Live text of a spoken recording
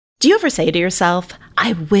Do you ever say to yourself,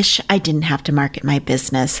 I wish I didn't have to market my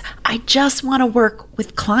business. I just want to work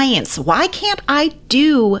with clients. Why can't I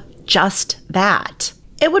do just that?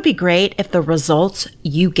 It would be great if the results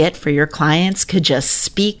you get for your clients could just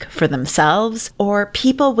speak for themselves, or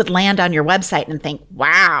people would land on your website and think,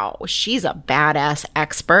 wow, she's a badass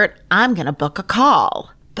expert. I'm going to book a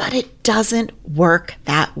call. But it doesn't work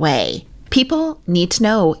that way. People need to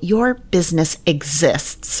know your business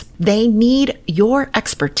exists. They need your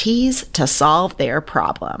expertise to solve their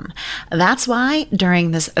problem. That's why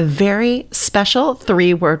during this very special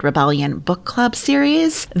 3-Word Rebellion book club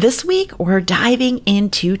series, this week we're diving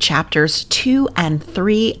into chapters 2 and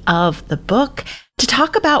 3 of the book to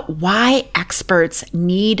talk about why experts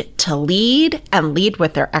need to lead and lead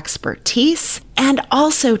with their expertise, and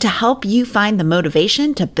also to help you find the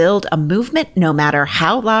motivation to build a movement, no matter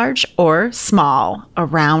how large or small,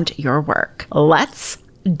 around your work. Let's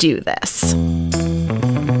do this.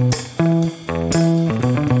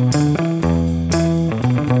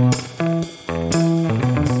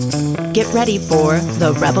 Get ready for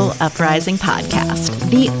the Rebel Uprising podcast,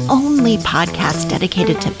 the only podcast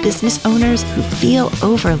dedicated to business owners who feel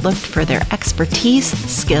overlooked for their expertise,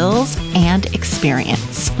 skills, and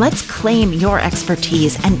experience. Let's claim your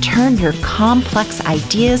expertise and turn your complex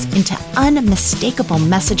ideas into unmistakable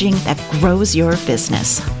messaging that grows your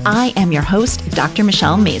business. I am your host, Dr.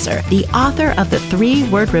 Michelle Mazur, the author of The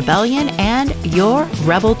 3-Word Rebellion and your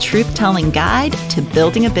Rebel Truth-Telling Guide to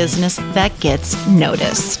Building a Business that Gets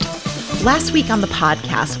Noticed. Last week on the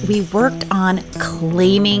podcast, we worked on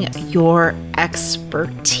claiming your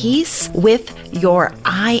expertise with your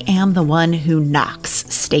I am the one who knocks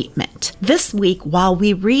statement. This week, while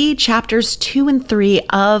we read chapters 2 and 3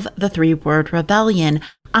 of the 3-Word Rebellion,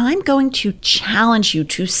 I'm going to challenge you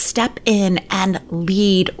to step in and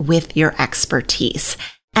lead with your expertise,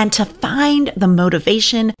 and to find the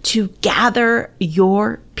motivation to gather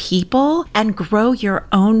your people and grow your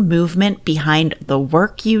own movement behind the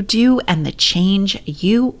work you do and the change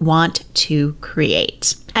you want to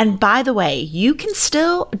create. And by the way, you can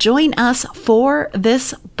still join us for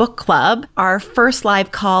this book club. Our first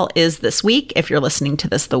live call is this week. If you're listening to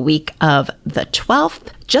this the week of the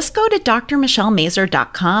 12th, just go to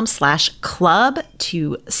drmichellemazur.com/club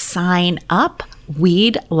to sign up.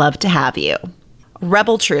 We'd love to have you.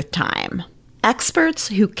 Rebel Truth Time. Experts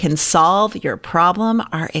who can solve your problem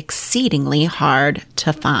are exceedingly hard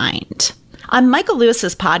to find. On Michael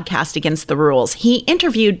Lewis's podcast, Against the Rules, he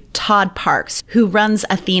interviewed Todd Parks, who runs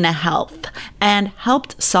Athena Health and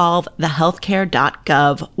helped solve the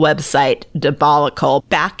healthcare.gov website debacle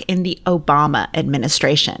back in the Obama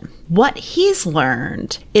administration. What he's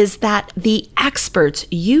learned is that the experts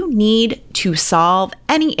you need to solve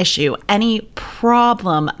any issue, any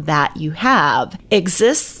problem that you have,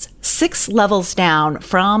 exists 6 levels down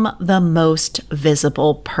from the most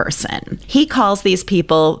visible person. He calls these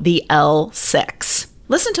people the L6.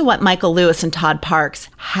 Listen to what Michael Lewis and Todd Parks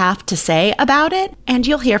have to say about it, and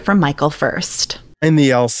you'll hear from Michael first. I'm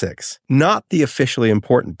the L6, not the officially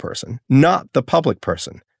important person, not the public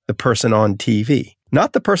person, the person on TV,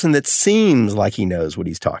 not the person that seems like he knows what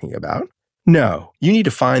he's talking about. No, you need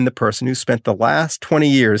to find the person who spent the last 20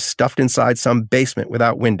 years stuffed inside some basement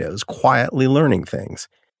without windows, quietly learning things,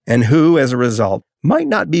 and who, as a result, might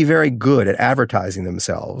not be very good at advertising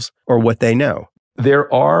themselves or what they know.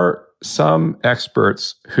 There are some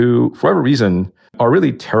experts who, for whatever reason, are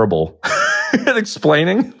really terrible at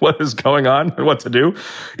explaining what is going on and what to do,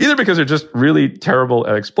 either because they're just really terrible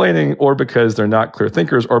at explaining, or because they're not clear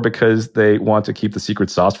thinkers, or because they want to keep the secret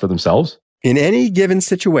sauce for themselves. In any given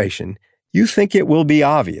situation, you think it will be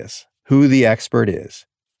obvious who the expert is.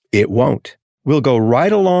 It won't. We'll go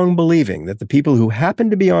right along believing that the people who happen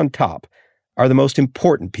to be on top are the most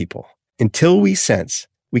important people until we sense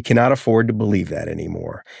we cannot afford to believe that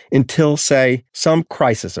anymore. Until, say, some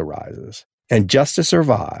crisis arises. And just to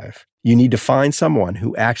survive, you need to find someone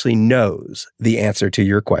who actually knows the answer to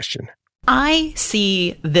your question. I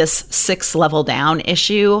see this 6 level down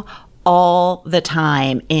issue all the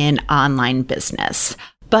time in online business.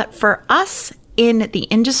 But for us in the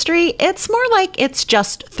industry, it's more like it's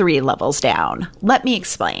just 3 levels down. Let me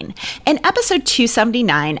explain. In episode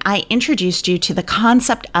 279, I introduced you to the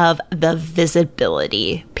concept of the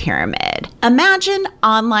visibility pyramid. Imagine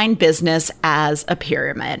online business as a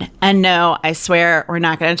pyramid. And no, I swear we're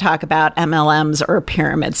not going to talk about MLMs or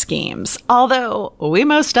pyramid schemes, although we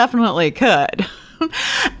most definitely could.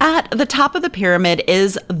 At the top of the pyramid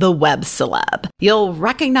is the web celeb. You'll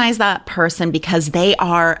recognize that person because they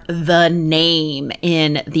are the name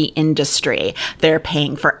in the industry. They're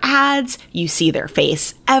paying for ads, you see their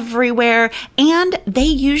face everywhere, and they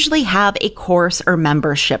usually have a course or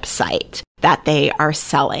membership site that they are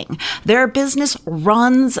selling. Their business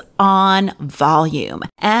runs on volume,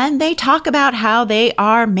 and they talk about how they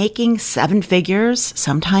are making 7 figures,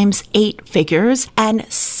 sometimes 8 figures,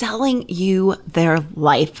 and selling you their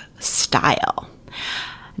lifestyle.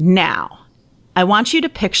 Now, I want you to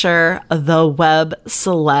picture the web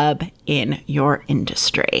celeb in your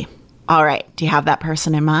industry. All right, do you have that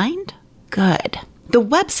person in mind? Good. The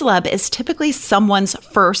web celeb is typically someone's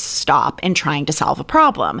first stop in trying to solve a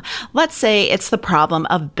problem. Let's say it's the problem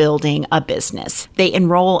of building a business. They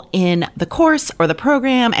enroll in the course or the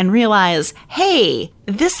program and realize, hey,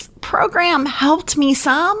 this program helped me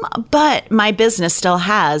some, but my business still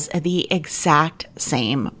has the exact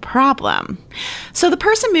same problem. So the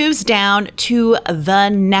person moves down to the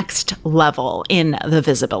next level in the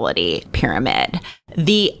visibility pyramid.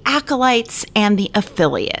 The acolytes and the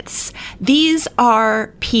affiliates. These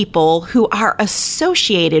are people who are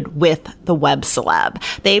associated with the web celeb.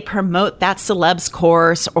 They promote that celeb's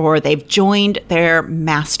course or they've joined their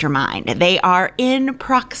mastermind. They are in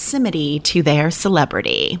proximity to their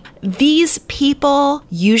celebrity. These people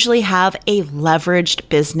usually have a leveraged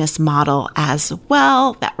business model as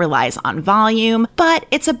well that relies on volume, but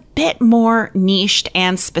it's a bit more niched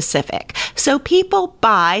and specific. So people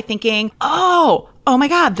buy thinking, oh my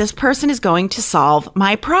God, this person is going to solve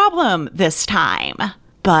my problem this time.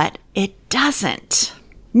 But it doesn't.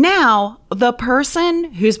 Now, the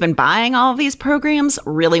person who's been buying all of these programs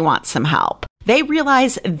really wants some help. They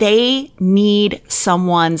realize they need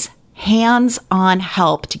someone's hands-on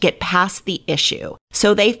help to get past the issue.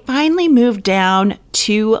 So they finally move down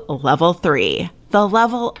to level 3, the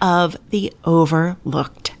level of the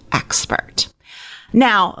overlooked expert.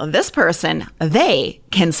 Now, this person, they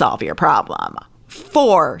can solve your problem.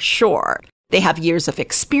 For sure. They have years of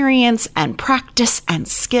experience and practice and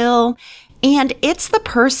skill, and it's the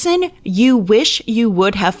person you wish you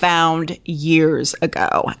would have found years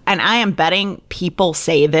ago. And I am betting people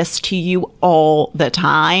say this to you all the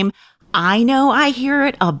time. I know I hear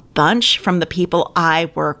it a bunch from the people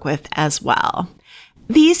I work with as well.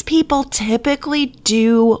 These people typically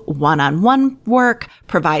do one-on-one work,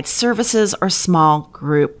 provide services, or small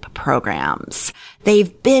group programs.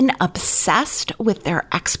 They've been obsessed with their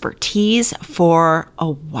expertise for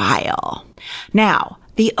a while. Now,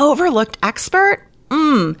 the overlooked expert,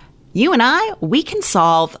 you and I, we can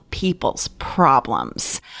solve people's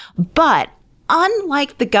problems. But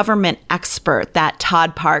unlike the government expert that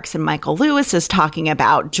Todd Parks and Michael Lewis is talking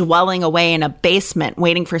about, dwelling away in a basement,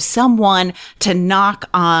 waiting for someone to knock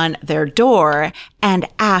on their door and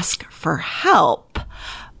ask for help,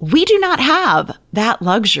 we do not have that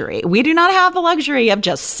luxury. We do not have the luxury of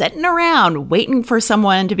just sitting around waiting for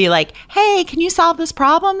someone to be like, hey, can you solve this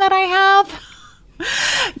problem that I have?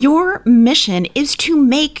 Your mission is to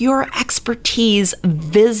make your expertise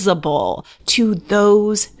visible to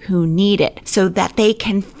those who need it so that they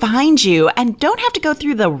can find you and don't have to go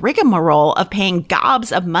through the rigmarole of paying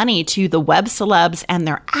gobs of money to the web celebs and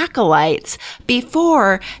their acolytes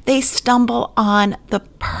before they stumble on the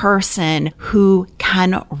person who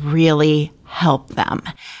can really help them.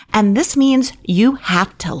 And this means you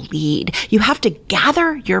have to lead. You have to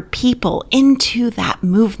gather your people into that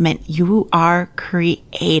movement you are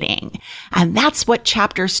creating. And that's what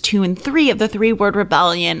chapters 2 and 3 of the 3-Word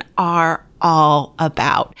Rebellion are all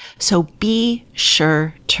about. So be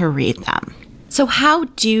sure to read them. So how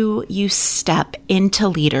do you step into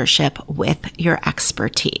leadership with your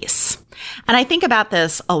expertise? And I think about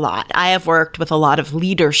this a lot. I have worked with a lot of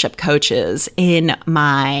leadership coaches in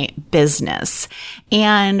my business.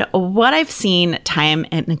 And what I've seen time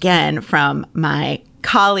and again from my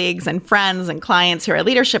colleagues and friends and clients who are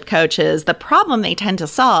leadership coaches, the problem they tend to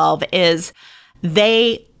solve is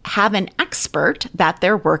they have an expert that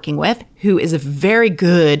they're working with who is very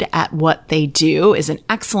good at what they do, is an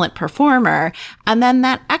excellent performer, and then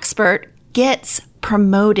that expert gets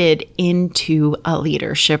promoted into a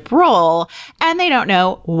leadership role, and they don't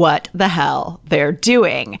know what the hell they're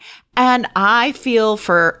doing. And I feel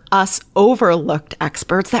for us overlooked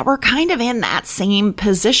experts that we're kind of in that same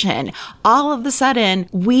position. All of a sudden,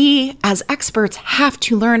 we as experts have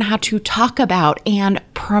to learn how to talk about and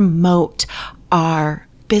promote our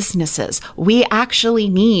businesses. We actually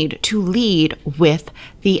need to lead with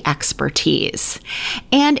the expertise.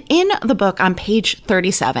 And in the book on page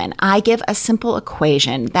 37, I give a simple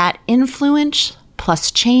equation that influence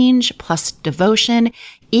plus change plus devotion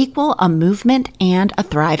equal a movement and a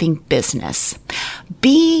thriving business.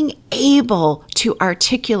 Being able to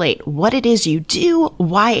articulate what it is you do,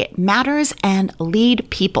 why it matters, and lead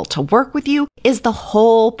people to work with you is the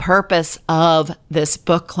whole purpose of this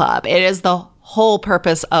book club. It is the whole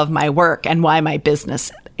purpose of my work and why my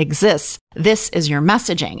business exists. This is your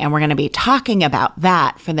messaging, and we're going to be talking about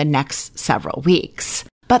that for the next several weeks.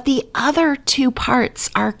 But the other two parts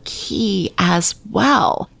are key as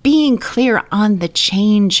well. Being clear on the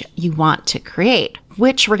change you want to create,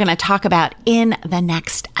 which we're going to talk about in the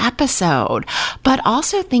next episode, but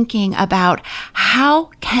also thinking about how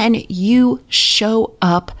can you show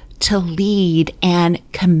up to lead and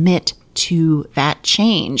commit to that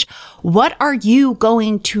change. What are you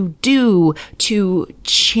going to do to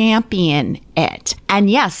champion it? And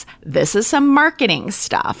yes, this is some marketing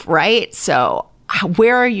stuff, right? So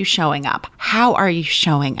where are you showing up? How are you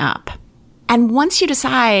showing up? And once you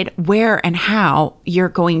decide where and how you're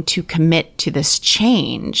going to commit to this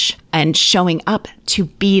change and showing up to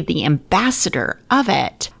be the ambassador of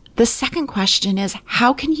it, the second question is,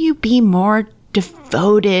 how can you be more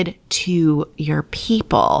devoted to your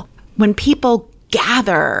people? When people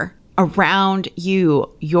gather around you,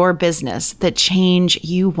 your business, the change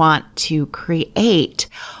you want to create,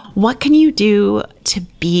 what can you do to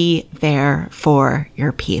be there for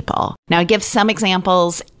your people? Now, I give some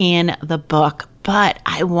examples in the book, but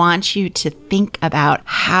I want you to think about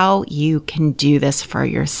how you can do this for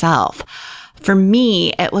yourself. For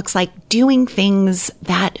me, it looks like doing things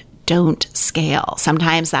that don't scale.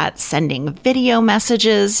 Sometimes that's sending video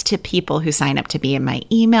messages to people who sign up to be in my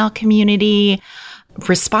email community,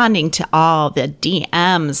 responding to all the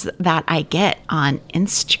DMs that I get on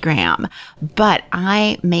Instagram. But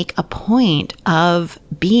I make a point of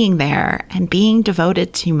being there and being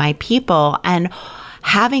devoted to my people and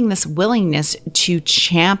having this willingness to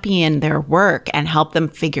champion their work and help them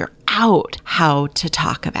figure out how to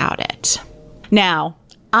talk about it. Now,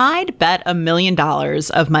 I'd bet $1 million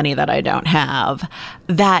of money that I don't have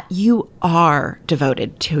that you are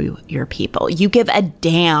devoted to your people. You give a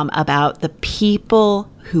damn about the people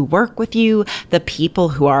who work with you, the people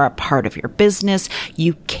who are a part of your business.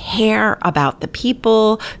 You care about the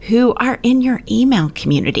people who are in your email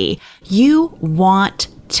community. You want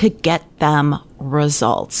to get them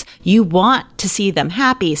results. You want to see them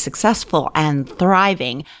happy, successful, and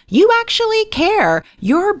thriving. You actually care.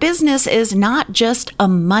 Your business is not just a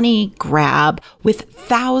money grab with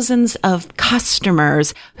thousands of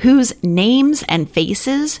customers whose names and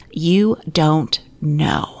faces you don't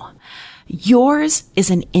know. Yours is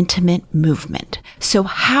an intimate movement. So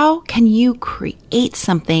how can you create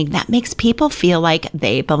something that makes people feel like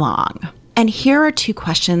they belong? And here are two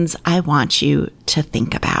questions I want you to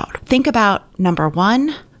think about. Think about number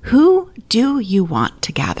one, who do you want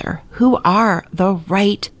to gather? Who are the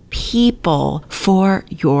right people for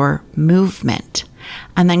your movement?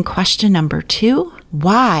 And then question number two,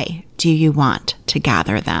 why do you want to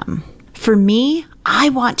gather them? For me, I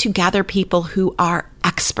want to gather people who are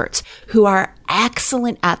experts, who are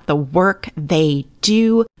excellent at the work they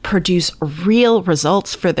do, produce real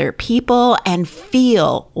results for their people, and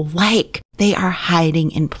feel like they are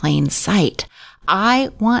hiding in plain sight. I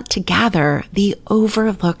want to gather the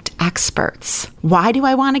overlooked experts. Why do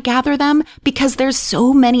I want to gather them? Because there's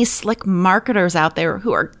so many slick marketers out there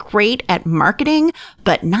who are great at marketing,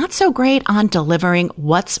 but not so great on delivering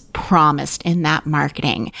what's promised in that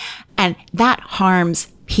marketing. And that harms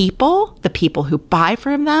people, the people who buy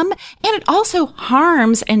from them, and it also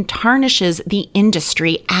harms and tarnishes the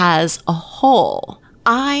industry as a whole.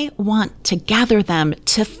 I want to gather them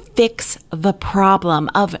to fix the problem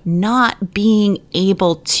of not being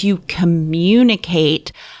able to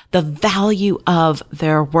communicate the value of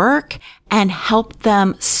their work and help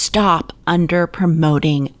them stop under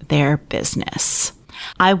promoting their business.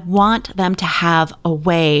 I want them to have a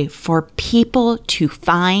way for people to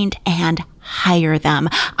find and hire them.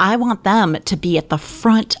 I want them to be at the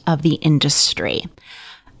front of the industry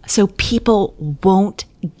so people won't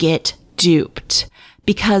get duped.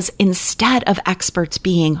 Because instead of experts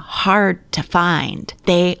being hard to find,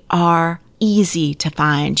 they are easy to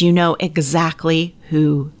find. You know exactly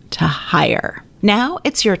who to hire. Now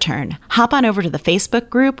it's your turn. Hop on over to the Facebook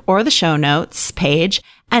group or the show notes page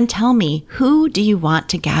and tell me, who do you want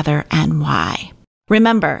to gather and why?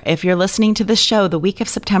 Remember, if you're listening to this show the week of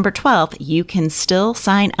September 12th, you can still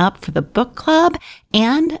sign up for the book club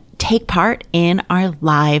and take part in our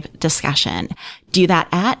live discussion. Do that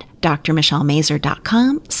at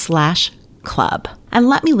drmichellemazur.com/club. And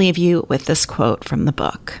let me leave you with this quote from the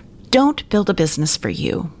book. Don't build a business for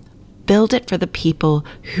you. build it for the people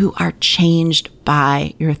who are changed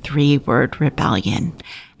by your 3-word rebellion.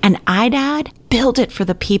 And IDAD, build it for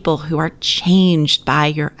the people who are changed by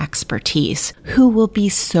your expertise, who will be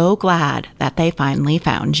so glad that they finally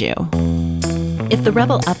found you. If the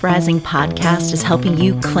Rebel Uprising podcast is helping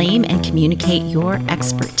you claim and communicate your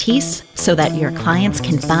expertise so that your clients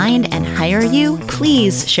can find and hire you,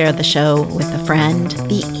 please share the show with a friend.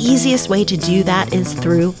 The easiest way to do that is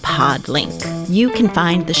through Podlink. You can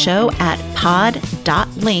find the show at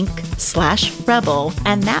pod.link/rebel,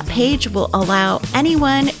 and that page will allow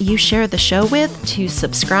anyone you share the show with to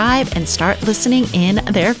subscribe and start listening in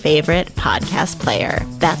their favorite podcast player.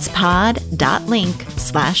 That's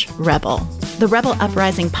pod.link/rebel. The Rebel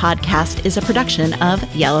Uprising podcast is a production of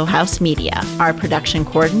Yellow House Media. Our production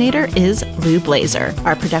coordinator is Lou Blazer.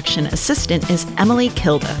 Our production assistant is Emily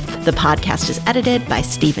Kilduff. The podcast is edited by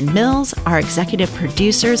Stephen Mills. Our executive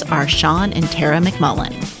producers are Sean and Tara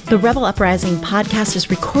McMullen. The Rebel Uprising podcast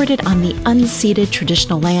is recorded on the unceded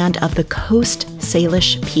traditional land of the Coast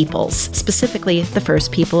Salish peoples, specifically the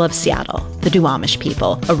First People of Seattle, the Duwamish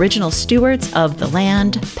people, original stewards of the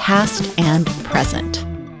land, past and present.